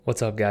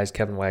What's up, guys?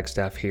 Kevin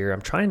Wagstaff here.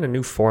 I'm trying a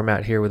new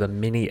format here with a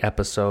mini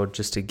episode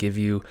just to give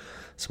you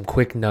some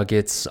quick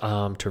nuggets to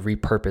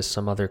repurpose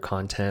some other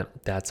content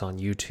that's on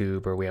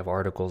YouTube or we have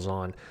articles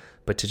on,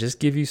 but to just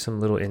give you some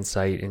little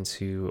insight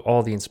into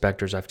all the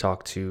inspectors I've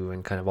talked to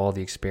and kind of all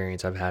the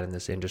experience I've had in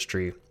this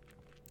industry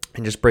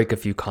and just break a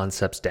few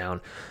concepts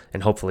down,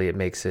 and hopefully it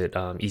makes it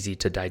easy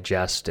to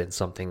digest and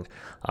something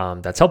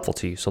that's helpful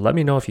to you. So let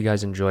me know if you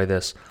guys enjoy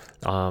this.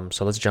 So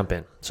let's jump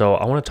in. So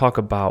I want to talk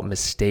about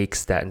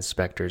mistakes that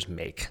inspectors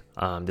make.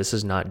 This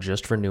is not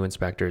just for new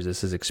inspectors.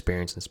 This is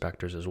experienced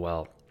inspectors as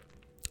well.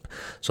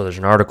 So there's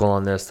an article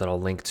on this that I'll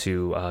link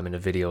to in a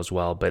video as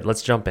well, but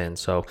let's jump in.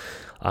 So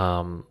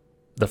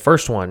the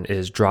first one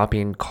is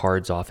dropping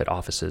cards off at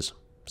offices.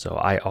 So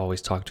I always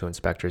talk to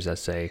inspectors that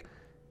say,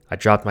 I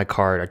dropped my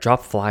card, I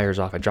dropped flyers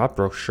off, I dropped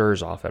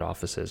brochures off at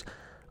offices.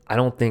 I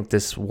don't think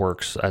this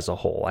works as a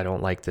whole. I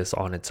don't like this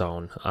on its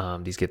own.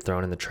 These get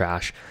thrown in the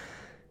trash.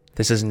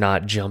 This is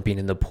not jumping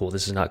in the pool.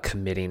 This is not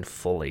committing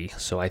fully.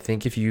 So I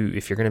think if you're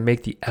going to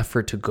make the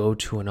effort to go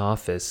to an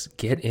office,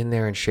 get in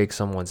there and shake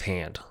someone's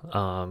hand.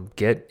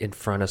 Get in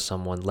front of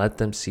someone, let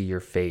them see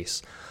your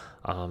face.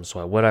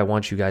 So what I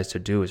want you guys to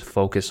do is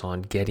focus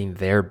on getting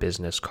their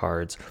business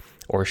cards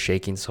or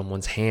shaking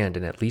someone's hand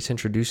and at least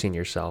introducing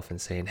yourself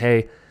and saying,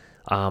 hey,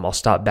 I'll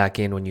stop back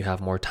in when you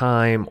have more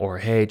time, or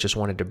hey, just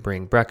wanted to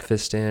bring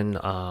breakfast in,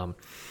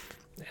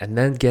 and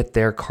then get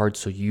their card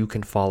so you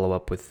can follow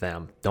up with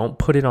them. Don't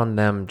put it on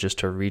them just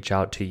to reach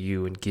out to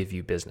you and give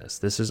you business.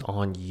 This is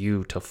on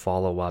you to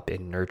follow up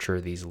and nurture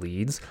these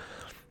leads.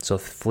 So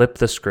flip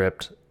the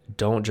script.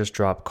 Don't just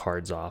drop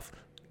cards off.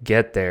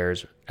 Get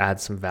theirs, add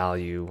some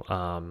value,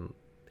 and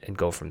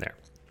go from there.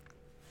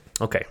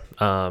 Okay,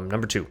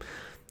 number two,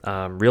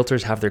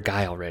 realtors have their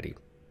guy already.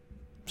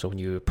 So when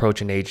you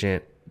approach an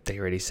agent, they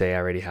already say, I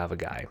already have a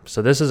guy.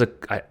 So this is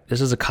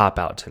a cop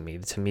out to me.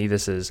 To me,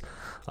 this is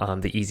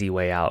the easy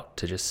way out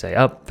to just say,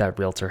 oh, that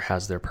realtor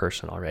has their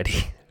person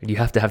already. You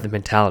have to have the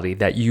mentality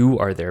that you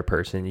are their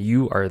person.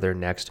 You are their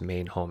next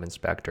main home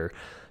inspector,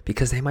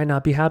 because they might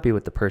not be happy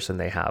with the person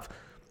they have.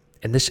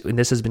 And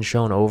this has been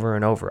shown over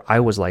and over.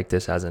 I was like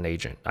this as an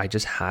agent. I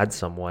just had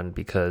someone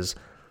because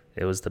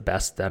it was the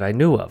best that I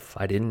knew of.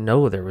 I didn't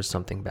know there was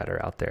something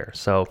better out there.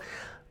 So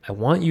I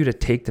want you to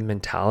take the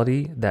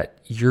mentality that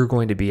you're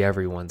going to be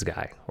everyone's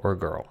guy or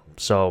girl.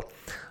 So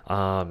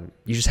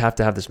you just have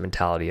to have this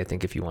mentality, I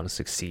think, if you want to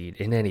succeed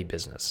in any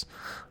business.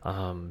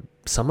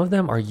 Some of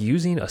them are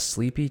using a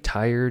sleepy,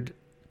 tired,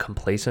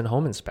 complacent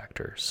home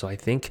inspector. So I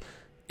think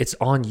it's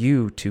on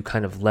you to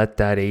kind of let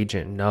that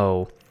agent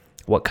know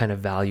what kind of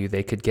value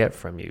they could get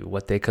from you,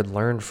 what they could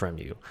learn from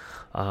you,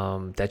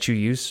 that you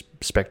use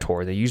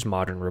Spector, that you use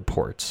Modern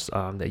Reports,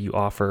 that you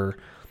offer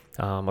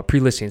a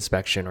pre-listing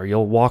inspection, or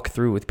you'll walk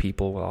through with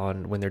people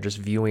on when they're just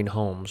viewing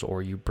homes,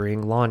 or you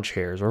bring lawn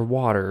chairs or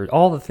water,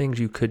 all the things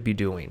you could be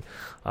doing,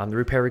 the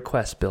repair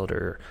request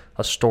builder,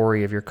 a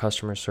story of your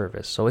customer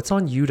service. So it's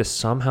on you to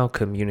somehow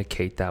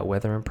communicate that,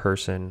 whether in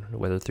person,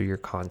 whether through your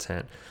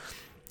content,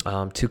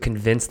 to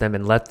convince them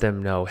and let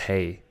them know,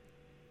 hey,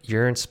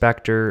 your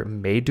inspector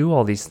may do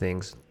all these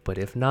things, but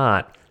if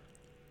not,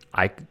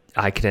 I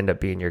could end up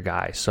being your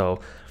guy. So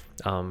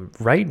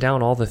write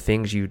down all the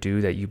things you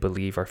do that you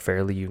believe are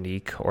fairly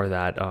unique, or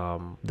that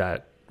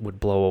that would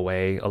blow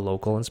away a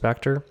local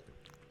inspector,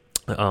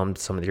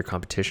 some of your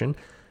competition.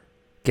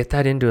 Get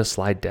that into a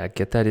slide deck.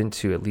 Get that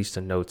into at least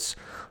a notes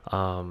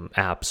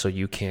app, so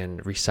you can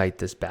recite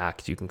this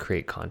back. You can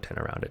create content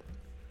around it.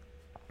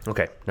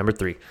 Okay, number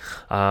three,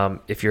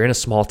 if you're in a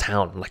small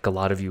town, like a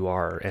lot of you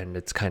are, and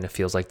it kind of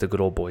feels like the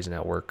good old boys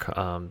network,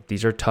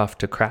 these are tough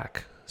to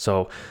crack.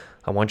 So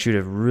I want you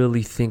to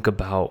really think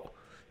about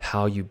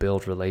how you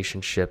build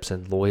relationships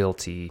and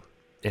loyalty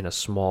in a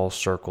small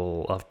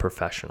circle of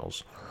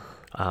professionals,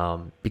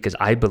 because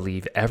I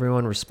believe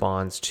everyone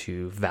responds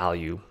to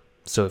value.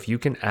 So if you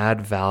can add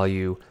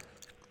value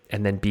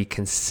and then be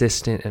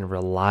consistent and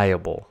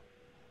reliable,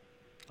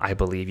 I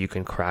believe you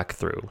can crack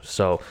through.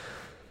 So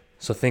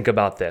think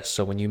about this.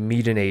 So when you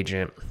meet an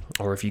agent,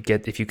 or if you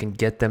can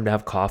get them to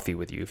have coffee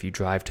with you, if you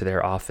drive to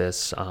their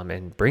office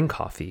and bring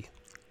coffee,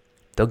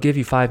 they'll give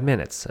you 5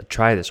 minutes.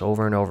 Try this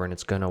over and over, and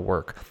it's going to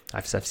work.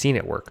 I've seen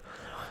it work.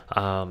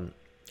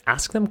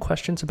 Ask them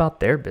questions about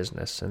their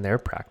business and their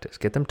practice.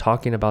 Get them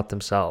talking about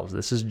themselves.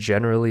 This is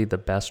generally the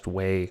best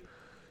way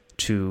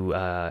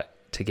to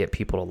get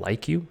people to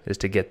like you, is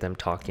to get them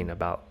talking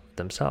about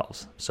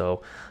themselves.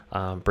 So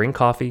bring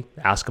coffee,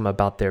 ask them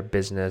about their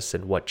business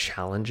and what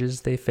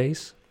challenges they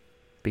face.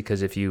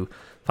 Because if you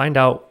find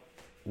out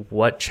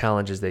what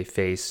challenges they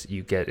face,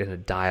 you get in a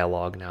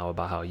dialogue now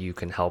about how you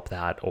can help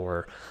that,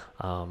 or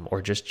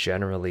just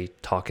generally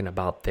talking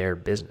about their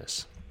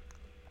business.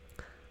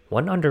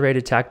 One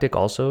underrated tactic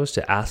also is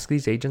to ask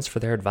these agents for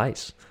their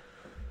advice.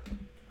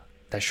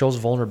 That shows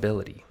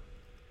vulnerability.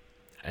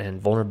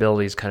 And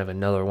vulnerability is kind of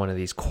another one of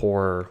these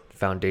core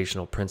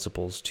foundational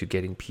principles to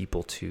getting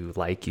people to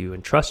like you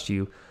and trust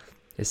you,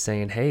 is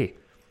saying, hey,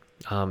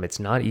 it's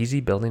not easy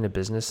building a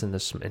business in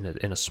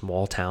a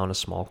small town, a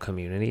small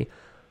community.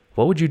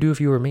 What would you do if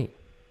you were me?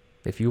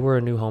 If you were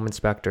a new home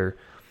inspector,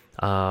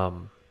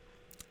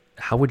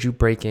 how would you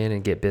break in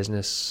and get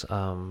business?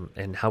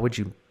 And how would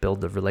you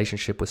build the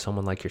relationship with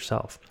someone like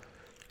yourself?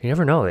 You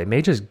never know. They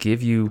may just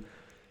give you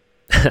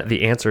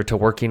the answer to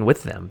working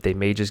with them. They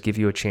may just give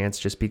you a chance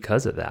just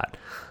because of that.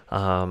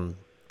 And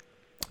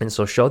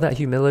so show that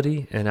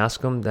humility and ask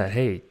them that,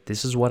 hey,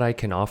 this is what I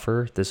can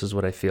offer. This is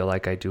what I feel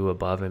like I do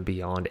above and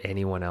beyond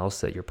anyone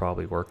else that you're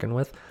probably working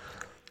with,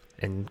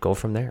 and go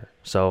from there.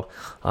 So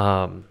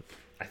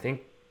I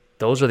think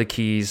those are the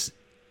keys.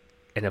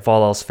 And if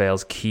all else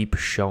fails, keep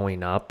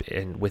showing up,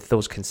 and with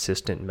those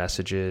consistent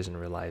messages and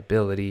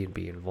reliability and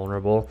being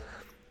vulnerable,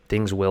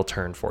 things will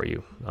turn for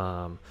you.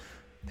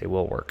 They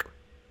will work.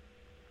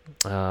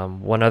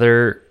 One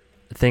other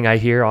thing I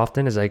hear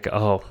often is like,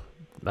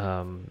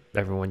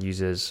 everyone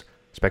uses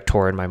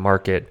Spectora in my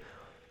market.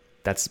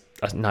 That's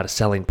not a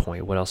selling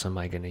point. What else am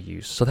I going to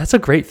use? So that's a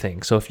great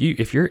thing. So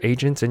if your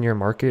agents in your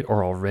market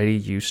are already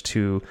used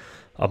to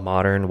a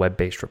modern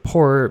web-based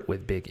report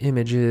with big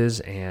images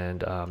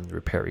and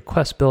repair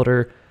request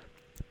builder,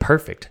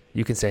 perfect.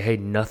 You can say, hey,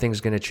 nothing's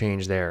going to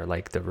change there.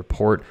 Like, the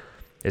report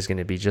is going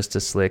to be just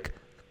as slick,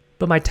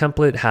 but my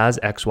template has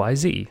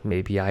XYZ.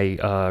 Maybe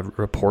I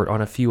report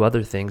on a few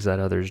other things that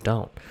others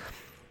don't.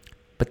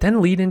 But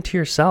then lead into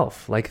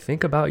yourself. Like,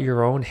 think about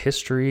your own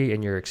history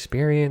and your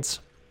experience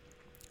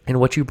and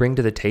what you bring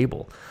to the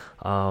table.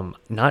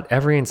 Not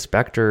every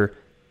inspector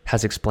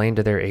has explained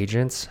to their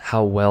agents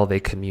how well they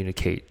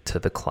communicate to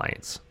the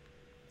clients.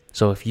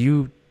 So if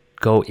you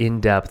go in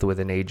depth with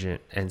an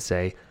agent and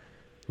say,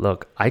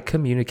 look, I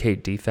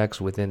communicate defects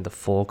within the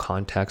full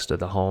context of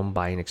the home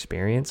buying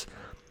experience,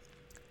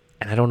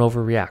 and I don't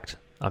overreact.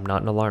 I'm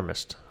not an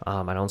alarmist.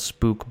 I don't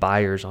spook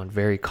buyers on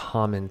very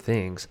common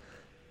things,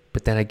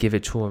 but then I give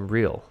it to them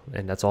real,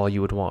 and that's all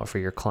you would want for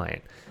your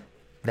client.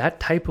 That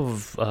type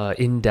of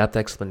in-depth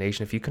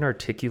explanation, if you can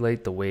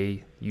articulate the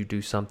way you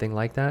do something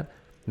like that,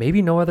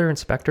 maybe no other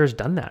inspector has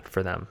done that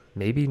for them.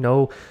 Maybe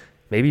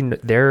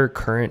their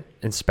current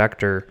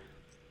inspector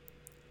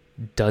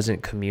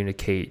doesn't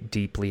communicate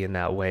deeply in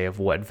that way of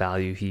what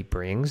value he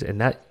brings,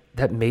 and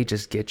that may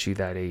just get you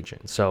that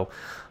agent. So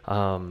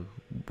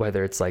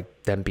whether it's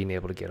like them being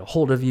able to get a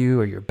hold of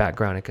you, or your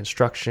background in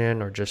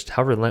construction, or just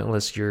how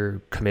relentless you're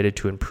committed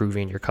to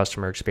improving your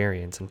customer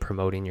experience and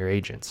promoting your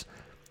agents.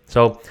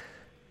 So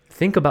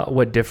think about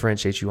what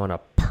differentiates you on a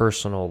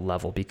personal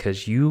level,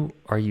 because you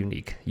are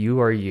unique. You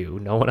are you.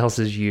 No one else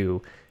is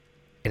you.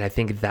 And I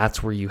think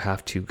that's where you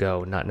have to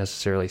go, not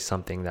necessarily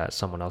something that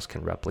someone else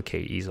can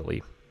replicate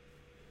easily.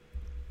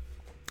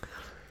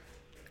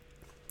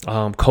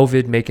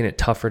 COVID making it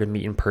tougher to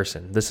meet in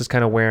person. This is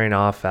kind of wearing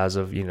off as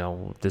of,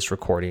 this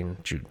recording,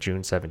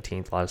 June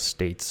 17th. A lot of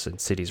states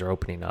and cities are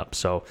opening up.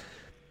 So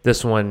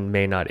this one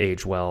may not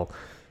age well,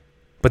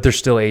 but there's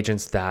still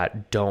agents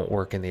that don't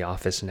work in the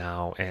office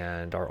now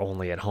and are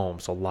only at home.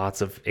 So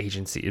lots of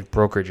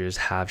brokerages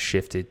have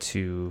shifted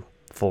to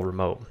full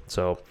remote.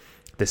 So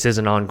this is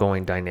an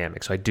ongoing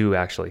dynamic. So I do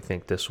actually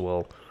think this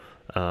will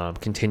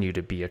continue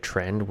to be a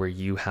trend where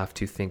you have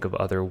to think of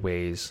other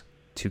ways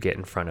to get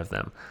in front of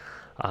them.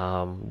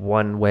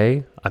 One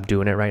way, I'm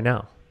doing it right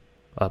now,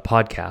 a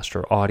podcast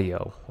or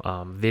audio,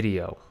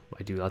 video.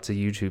 I do lots of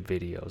YouTube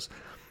videos.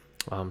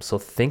 So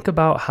think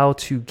about how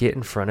to get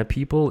in front of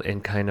people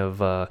and kind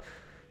of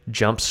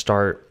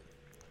jumpstart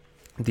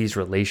these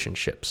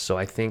relationships. So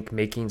I think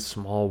making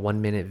small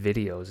 1-minute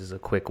videos is a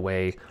quick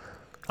way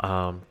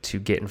to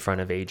get in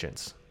front of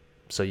agents.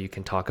 So you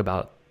can talk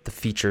about the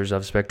features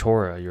of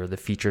Spectora, the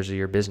features of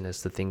your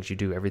business, the things you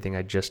do, everything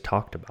I just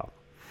talked about.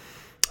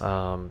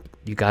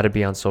 You got to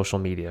be on social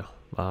media.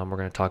 We're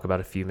going to talk about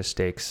a few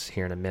mistakes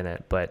here in a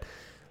minute, but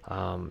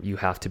you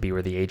have to be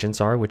where the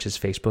agents are, which is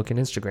Facebook and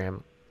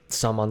Instagram.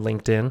 Some on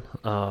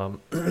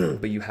LinkedIn,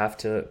 but you have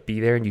to be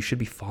there, and you should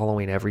be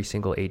following every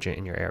single agent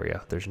in your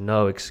area. There's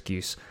no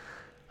excuse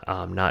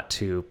not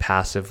to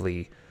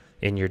passively,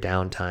 in your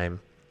downtime,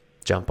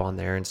 jump on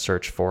there and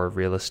search for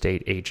real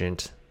estate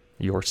agent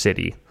your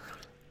city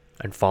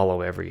and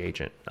follow every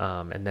agent,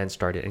 and then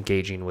start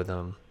engaging with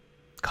them,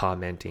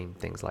 commenting,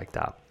 things like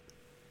that.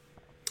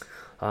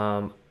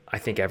 I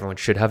think everyone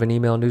should have an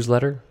email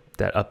newsletter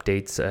that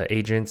updates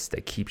agents,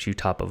 that keeps you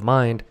top of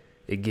mind.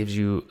 It gives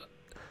you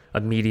a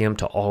medium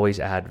to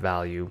always add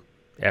value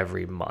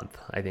every month.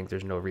 I think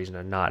there's no reason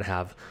to not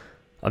have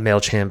a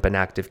MailChimp, an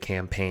active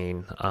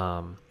campaign.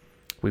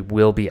 We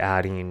will be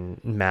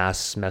adding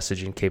mass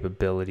messaging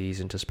capabilities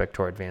into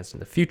Spectora Advanced in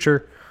the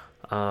future.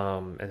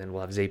 And then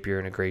we'll have Zapier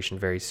integration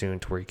very soon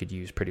to where you could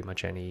use pretty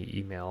much any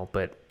email,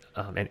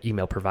 an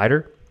email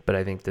provider. But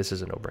I think this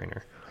is a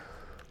no-brainer.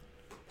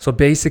 So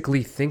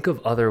basically, think of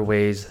other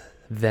ways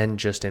than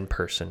just in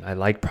person. I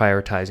like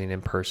prioritizing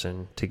in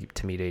person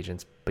to meet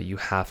agents, but you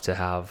have to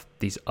have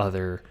these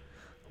other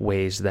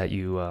ways that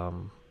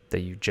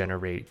you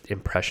generate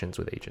impressions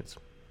with agents.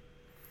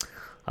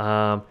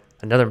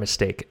 Another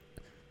mistake.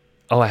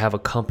 I have a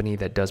company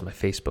that does my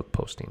Facebook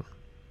posting.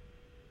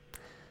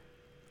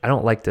 I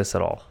don't like this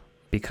at all,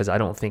 because I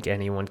don't think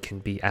anyone can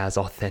be as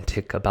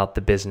authentic about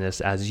the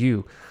business as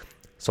you.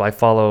 So I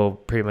follow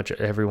pretty much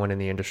everyone in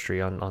the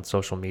industry on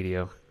social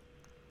media.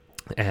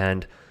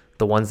 And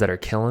the ones that are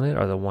killing it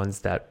are the ones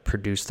that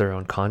produce their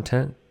own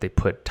content. They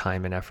put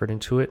time and effort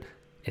into it,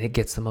 and it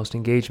gets the most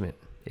engagement.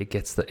 It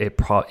gets the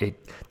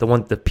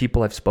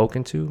people I've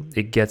spoken to,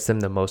 it gets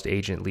them the most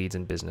agent leads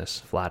in business,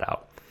 flat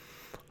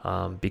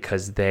out,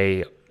 because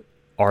they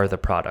are the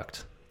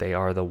product. They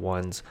are the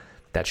ones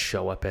that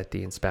show up at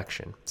the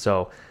inspection.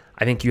 So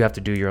I think you have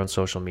to do your own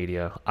social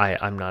media.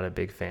 I'm not a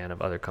big fan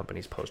of other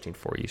companies posting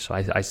for you. So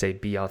I say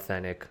be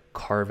authentic,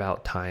 carve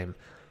out time,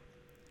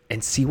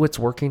 and see what's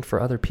working for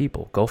other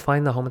people. Go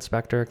find the home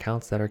inspector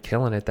accounts that are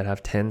killing it, that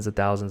have tens of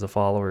thousands of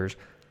followers,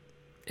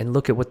 and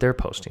look at what they're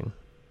posting,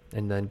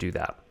 and then do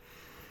that.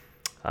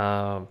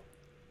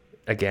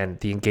 Again,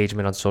 the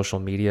engagement on social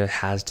media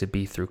has to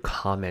be through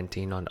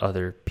commenting on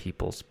other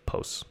people's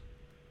posts.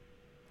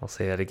 I'll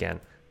say that again.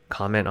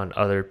 Comment on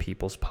other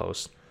people's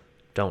posts.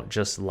 Don't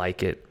just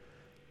like it,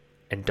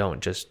 and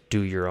don't just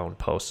do your own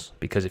posts.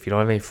 Because if you don't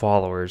have any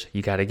followers,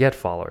 you got to get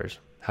followers.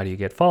 How do you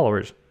get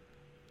followers?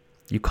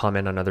 You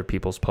comment on other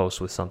people's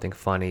posts with something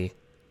funny,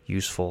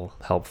 useful,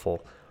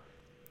 helpful.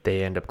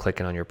 They end up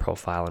clicking on your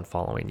profile and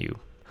following you.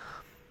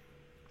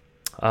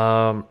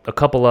 A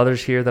couple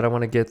others here that I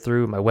want to get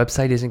through. My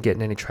website isn't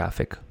getting any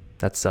traffic.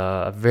 That's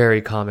a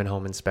very common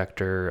home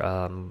inspector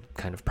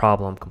kind of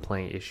problem,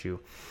 complaint, issue.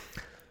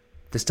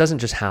 This doesn't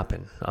just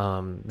happen.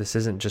 This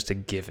isn't just a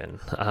given.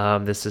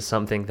 This is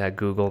something that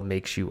Google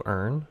makes you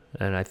earn.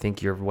 And I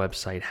think your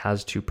website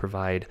has to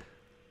provide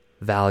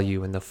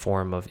value in the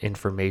form of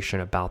information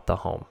about the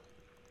home.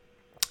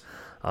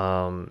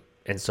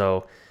 And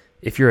so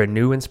if you're a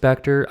new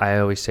inspector, I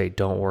always say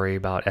don't worry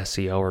about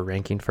SEO or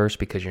ranking first,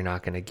 because you're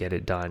not going to get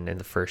it done in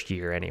the first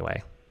year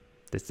anyway.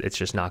 It's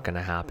just not going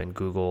to happen.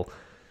 Google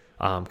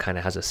kind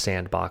of has a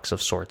sandbox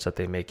of sorts that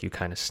they make you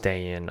kind of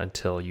stay in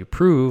until you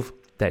prove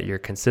that you're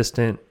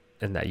consistent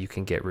and that you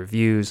can get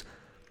reviews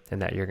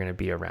and that you're going to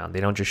be around.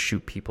 They don't just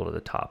shoot people to the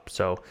top.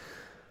 So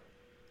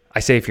I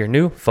say if you're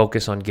new,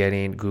 focus on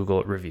getting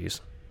Google reviews.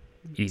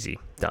 Easy,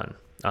 done.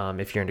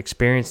 If you're an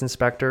experienced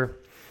inspector,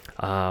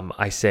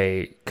 I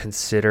say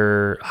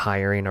consider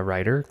hiring a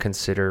writer,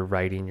 consider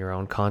writing your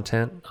own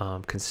content,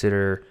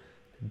 consider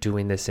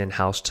doing this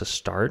in-house to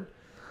start.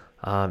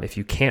 If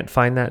you can't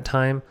find that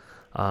time,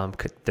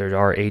 there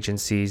are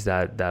agencies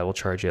that will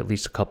charge you at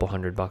least a couple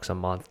 $100 a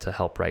month to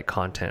help write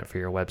content for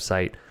your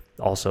website.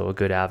 Also a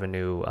good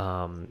avenue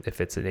if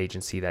it's an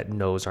agency that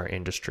knows our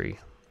industry.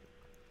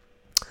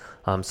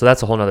 So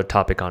that's a whole nother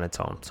topic on its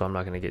own. So I'm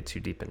not going to get too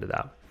deep into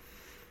that.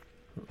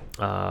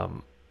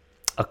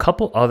 A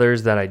couple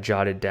others that I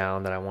jotted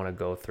down that I want to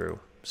go through.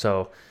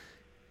 So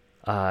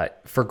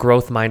for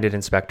growth-minded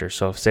inspectors,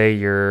 so say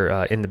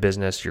you're in the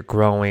business, you're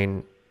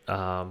growing,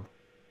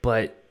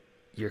 but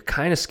you're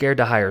kind of scared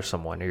to hire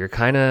someone, or you're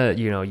kind of,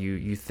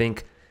 you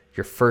think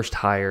your first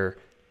hire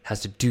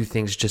has to do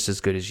things just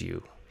as good as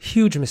you.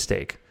 Huge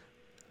mistake.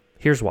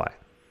 Here's why.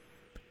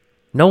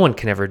 No one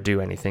can ever do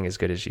anything as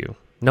good as you.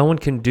 No one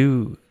can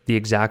do the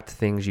exact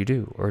things you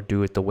do or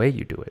do it the way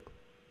you do it.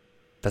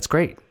 That's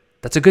great.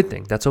 That's a good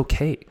thing. That's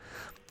okay.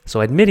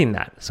 So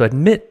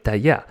admit that,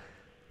 yeah,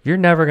 you're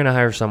never going to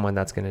hire someone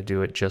that's going to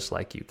do it just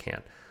like you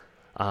can.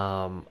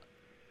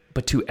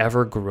 But to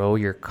ever grow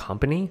your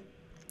company,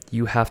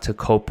 you have to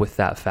cope with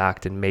that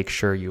fact and make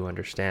sure you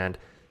understand.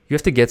 You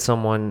have to get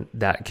someone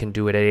that can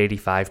do it at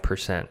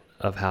 85%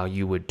 of how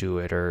you would do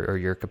it, or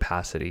your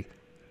capacity.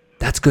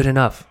 That's good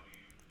enough.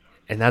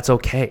 And that's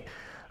okay.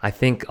 I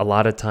think a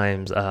lot of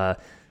times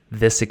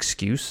this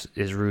excuse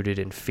is rooted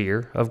in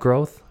fear of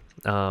growth.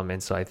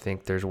 And so I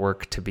think there's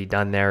work to be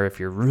done there. If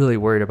you're really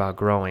worried about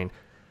growing,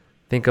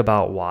 think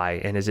about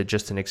why. And is it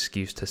just an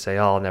excuse to say,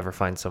 oh, I'll never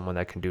find someone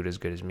that can do it as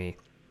good as me?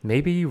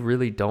 Maybe you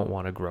really don't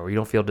want to grow. You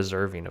don't feel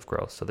deserving of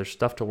growth. So there's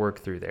stuff to work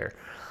through there.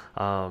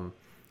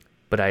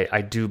 But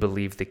I do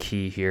believe the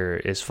key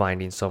here is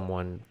finding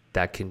someone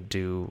that can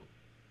do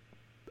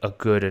a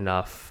good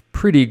enough,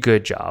 pretty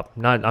good job.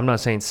 I'm not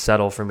saying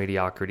settle for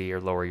mediocrity or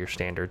lower your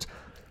standards,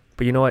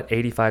 but you know what?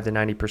 85 to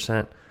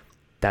 90%,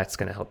 that's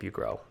going to help you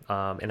grow.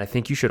 And I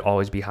think you should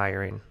always be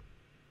hiring.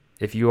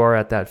 If you are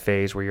at that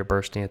phase where you're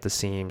bursting at the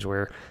seams,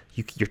 where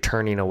you're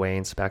turning away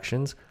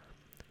inspections,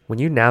 when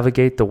you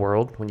navigate the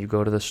world, when you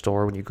go to the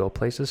store, when you go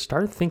places,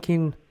 start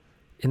thinking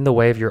in the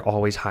way of you're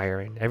always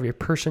hiring. Every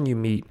person you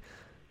meet,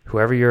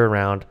 whoever you're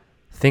around,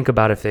 think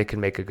about if they can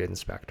make a good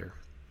inspector.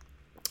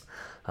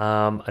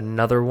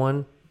 Another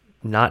one,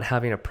 not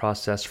having a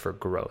process for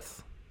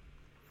growth.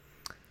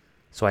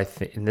 So I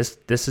think, and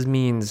this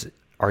means,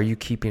 are you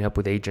keeping up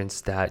with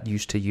agents that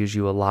used to use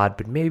you a lot,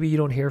 but maybe you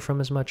don't hear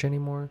from as much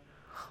anymore?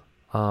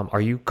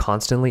 Are you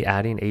constantly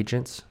adding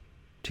agents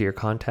to your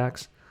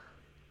contacts?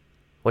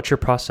 What's your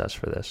process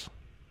for this?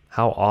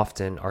 How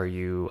often are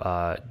you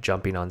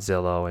jumping on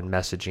Zillow and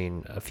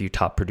messaging a few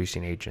top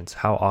producing agents?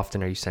 How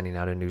often are you sending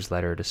out a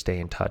newsletter to stay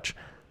in touch?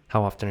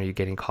 How often are you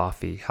getting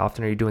coffee? How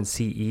often are you doing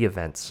CE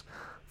events?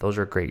 Those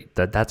are great.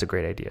 That's a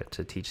great idea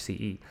to teach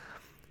CE.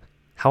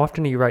 How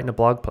often are you writing a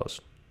blog post?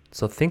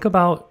 So think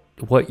about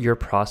what your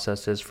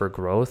process is for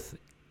growth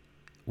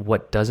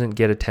what doesn't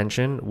get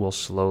attention will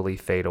slowly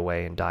fade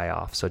away and die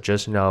off. So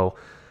just know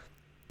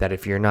that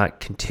if you're not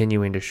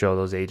continuing to show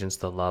those agents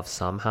the love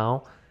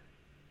somehow,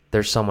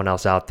 there's someone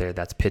else out there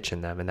that's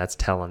pitching them and that's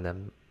telling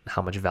them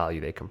how much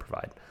value they can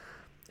provide.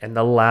 And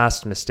the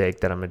last mistake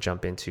that I'm going to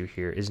jump into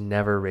here is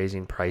never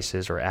raising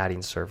prices or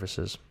adding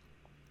services.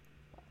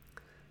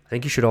 I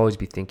think you should always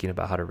be thinking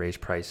about how to raise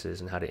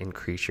prices and how to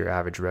increase your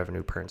average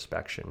revenue per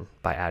inspection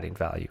by adding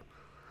value.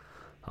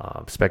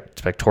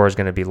 Spectora is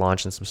going to be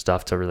launching some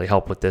stuff to really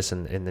help with this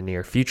in the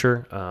near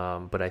future.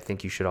 But I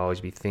think you should always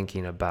be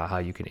thinking about how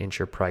you can inch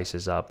your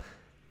prices up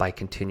by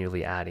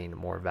continually adding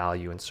more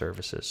value and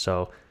services.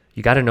 So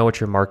you got to know what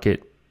your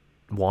market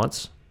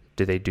wants.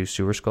 Do they do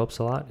sewer scopes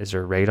a lot? Is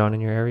there radon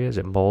in your area? Is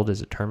it mold?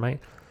 Is it termite?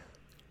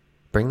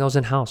 Bring those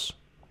in-house.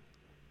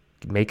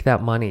 Make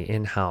that money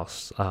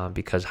in-house,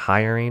 because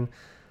hiring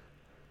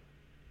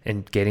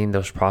and getting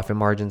those profit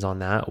margins on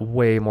that,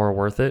 way more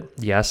worth it.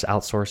 Yes,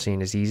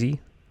 outsourcing is easy.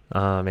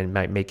 It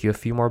might make you a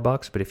few more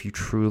bucks, but if you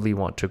truly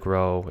want to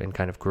grow and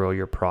kind of grow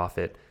your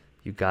profit,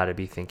 you got to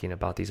be thinking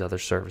about these other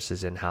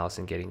services in-house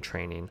and getting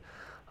training.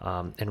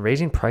 And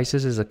raising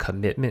prices is a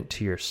commitment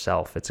to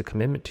yourself. It's a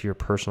commitment to your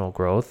personal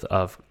growth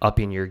of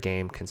upping your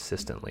game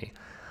consistently.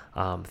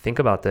 Think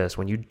about this.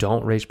 When you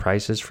don't raise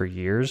prices for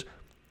years,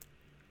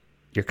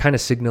 you're kind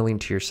of signaling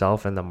to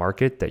yourself and the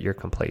market that you're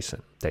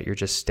complacent, that you're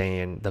just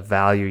staying, the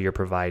value you're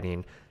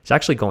providing is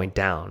actually going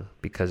down,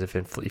 because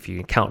if you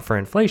account for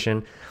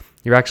inflation,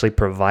 you're actually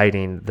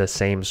providing the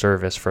same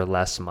service for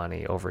less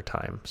money over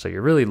time. So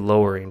you're really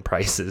lowering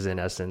prices in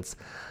essence,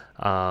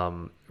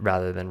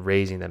 rather than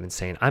raising them and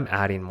saying, I'm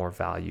adding more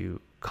value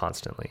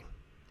constantly.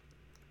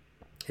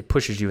 It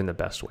pushes you in the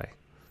best way.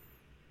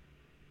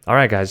 All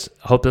right, guys.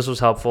 I hope this was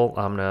helpful.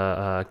 I'm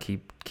going to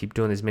keep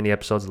doing these mini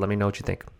episodes. Let me know what you think.